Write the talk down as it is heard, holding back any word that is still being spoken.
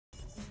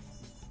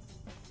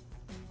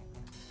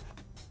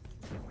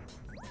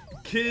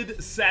Kid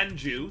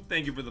Senju,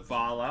 thank you for the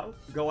follow.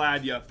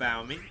 Glad you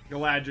found me.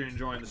 Glad you're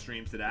enjoying the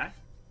streams today.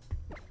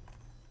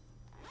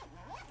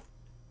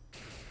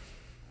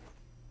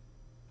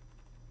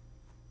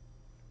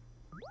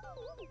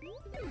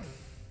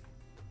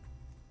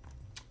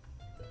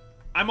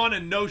 I'm on a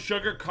no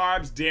sugar,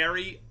 carbs,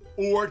 dairy,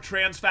 or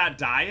trans fat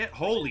diet.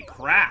 Holy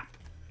crap.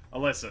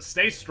 Alyssa,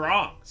 stay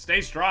strong. Stay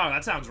strong.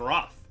 That sounds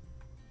rough.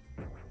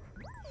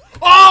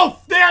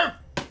 Oh, there!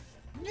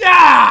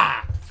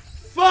 Yeah!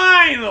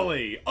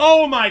 Finally!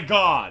 Oh my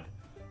god.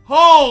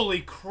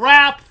 Holy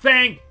crap,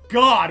 thank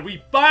god.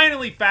 We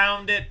finally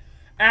found it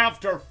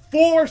after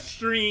 4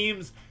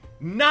 streams,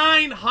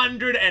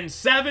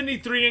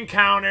 973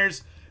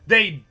 encounters.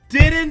 They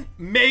didn't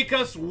make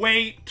us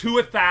wait to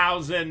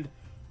 1,000.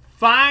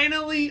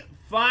 Finally,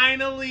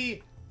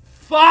 finally,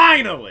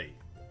 finally.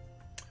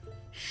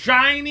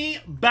 Shiny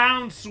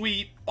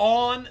Bounsweet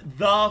on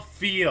the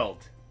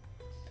field.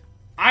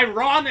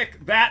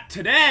 Ironic that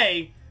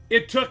today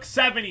it took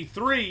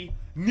 73.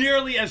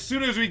 Nearly as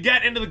soon as we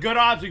get into the good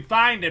odds, we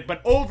find it. But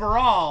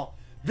overall,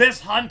 this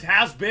hunt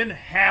has been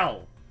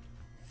hell.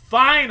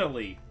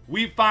 Finally,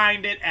 we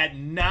find it at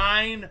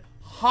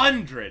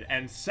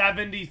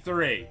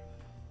 973.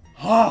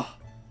 Oh,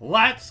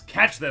 let's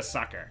catch this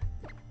sucker.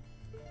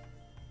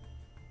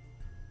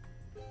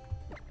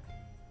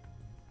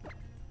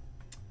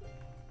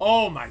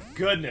 Oh my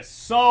goodness,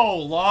 so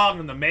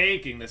long in the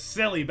making, the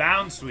silly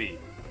Bounsweet.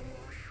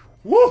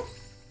 Woo!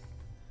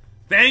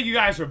 Thank you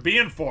guys for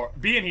being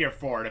here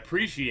for it.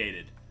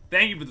 Appreciated.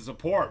 Thank you for the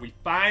support. We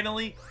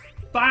finally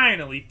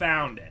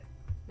found it.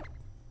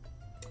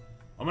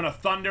 I'm gonna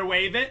Thunder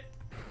Wave it.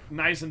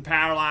 Nice and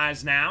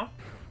paralyzed now.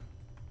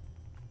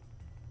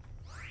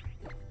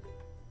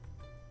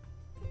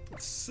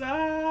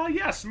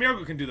 Yeah,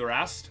 Smeargle can do the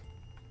rest.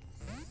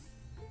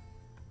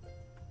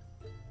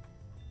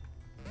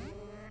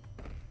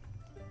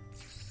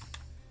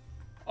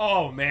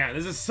 Oh man,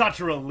 this is such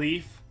a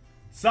relief.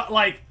 So,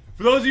 like,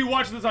 for those of you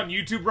watching this on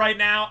YouTube right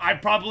now,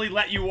 I'd probably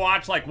let you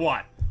watch, like,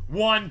 what?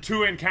 1,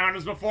 2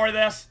 encounters before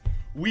this?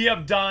 We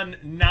have done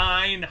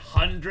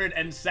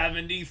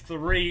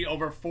 973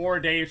 over 4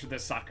 days with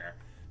this sucker.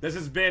 This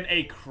has been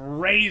a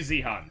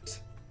crazy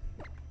hunt.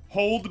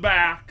 Hold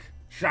back,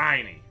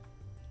 shiny.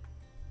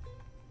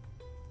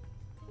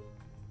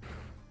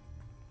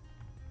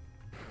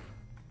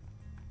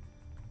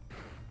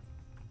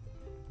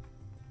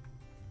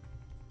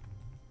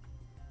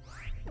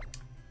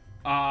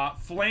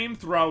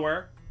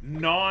 Flamethrower,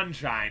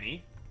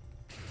 non-shiny.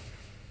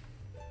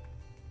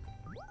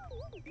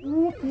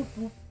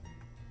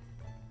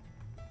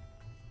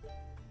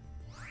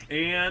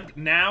 And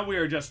now we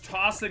are just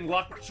tossing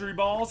luxury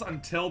balls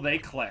until they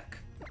click.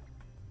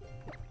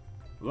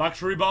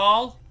 Luxury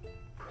ball,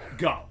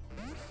 go.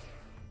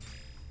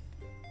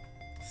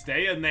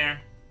 Stay in there.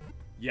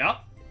 Yep.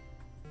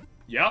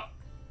 Yep.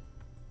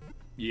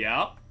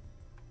 Yep.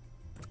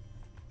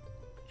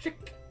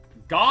 Chick.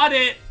 Got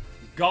it.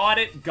 Got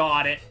it,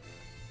 got it.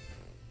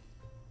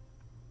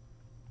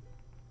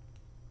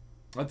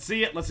 Let's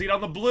see it. Let's see it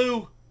on the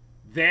blue.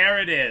 There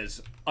it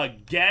is.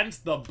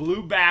 Against the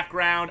blue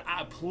background.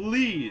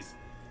 Please,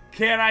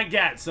 can I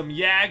get some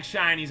Yag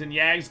Shinies and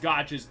Yags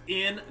Gotchas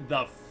in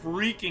the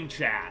freaking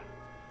chat?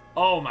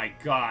 Oh my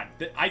god.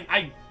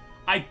 I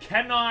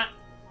cannot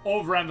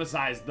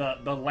overemphasize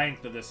the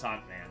length of this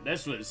hunt, man.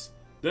 This is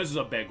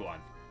a big one.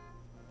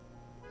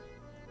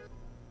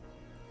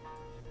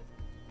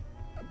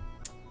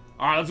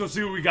 Alright, let's go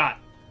see what we got.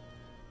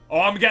 Oh,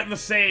 I'm getting the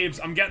saves.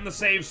 I'm getting the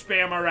save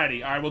spam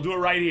already. Alright, we'll do it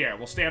right here.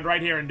 We'll stand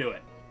right here and do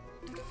it.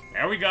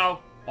 There we go.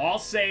 All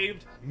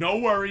saved. No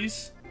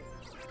worries.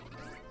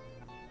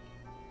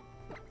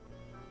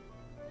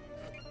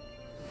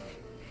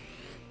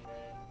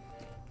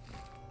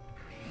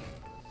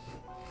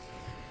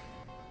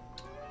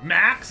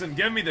 Max, and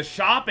give me the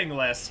shopping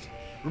list.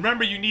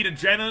 Remember, you need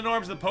Adrenaline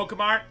Orbs, the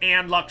Pokemart,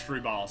 and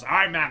Luxury Balls.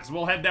 Alright, Max,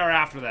 we'll head there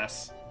after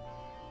this.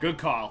 Good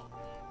call.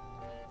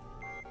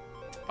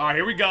 Alright,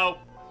 here we go.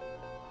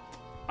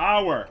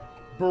 Our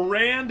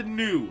brand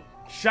new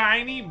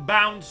shiny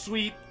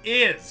Bounsweet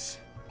is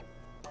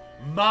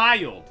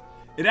mild.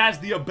 It has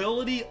the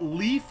ability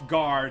Leaf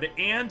Guard,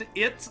 and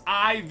its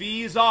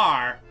IVs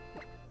are...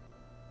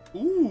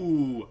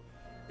 Ooh.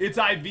 Its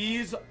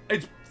IVs,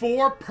 its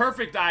 4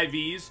 perfect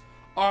IVs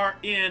are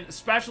in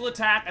special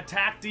attack,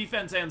 attack,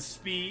 defense, and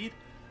speed.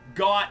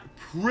 Got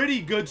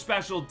pretty good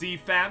special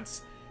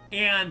defense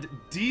and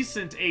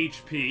decent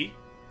HP.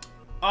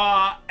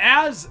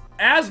 As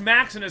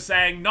Maxon is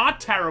saying, not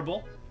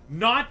terrible.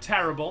 Not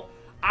terrible.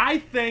 I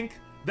think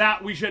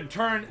that we should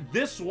turn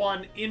this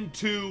one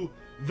into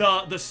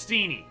the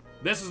Steenee.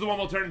 This is the one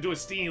we'll turn into a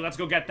Steenee. Let's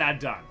go get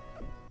that done.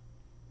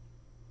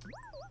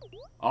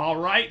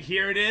 Alright,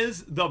 here it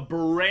is. The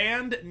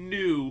brand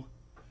new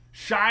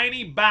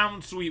shiny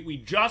Bounsweet we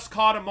just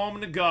caught a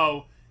moment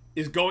ago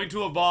is going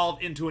to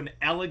evolve into an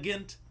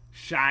elegant,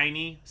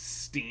 shiny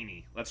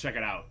Steenee. Let's check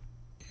it out.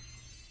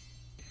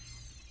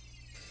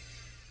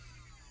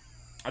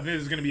 I think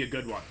this is going to be a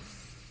good one.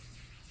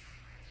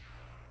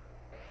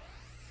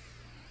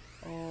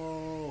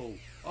 Oh.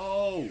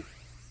 Oh.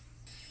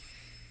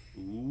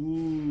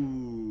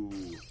 Ooh.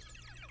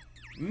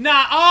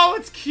 Nah. Oh,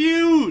 it's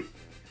cute.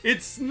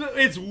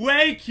 It's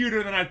way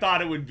cuter than I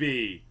thought it would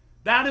be.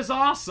 That is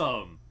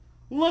awesome.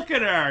 Look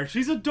at her.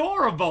 She's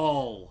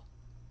adorable.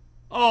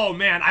 Oh,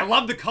 man. I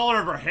love the color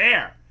of her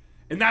hair.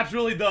 And that's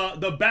really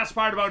the best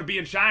part about it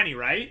being shiny,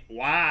 right?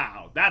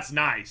 Wow. That's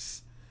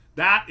nice.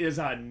 That is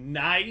a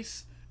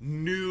nice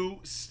new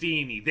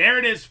Steenee. There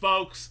it is,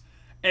 folks.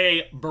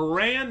 A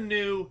brand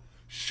new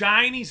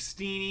shiny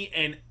Steenee,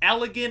 an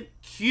elegant,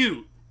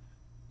 cute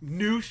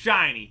new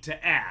shiny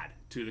to add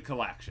to the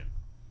collection.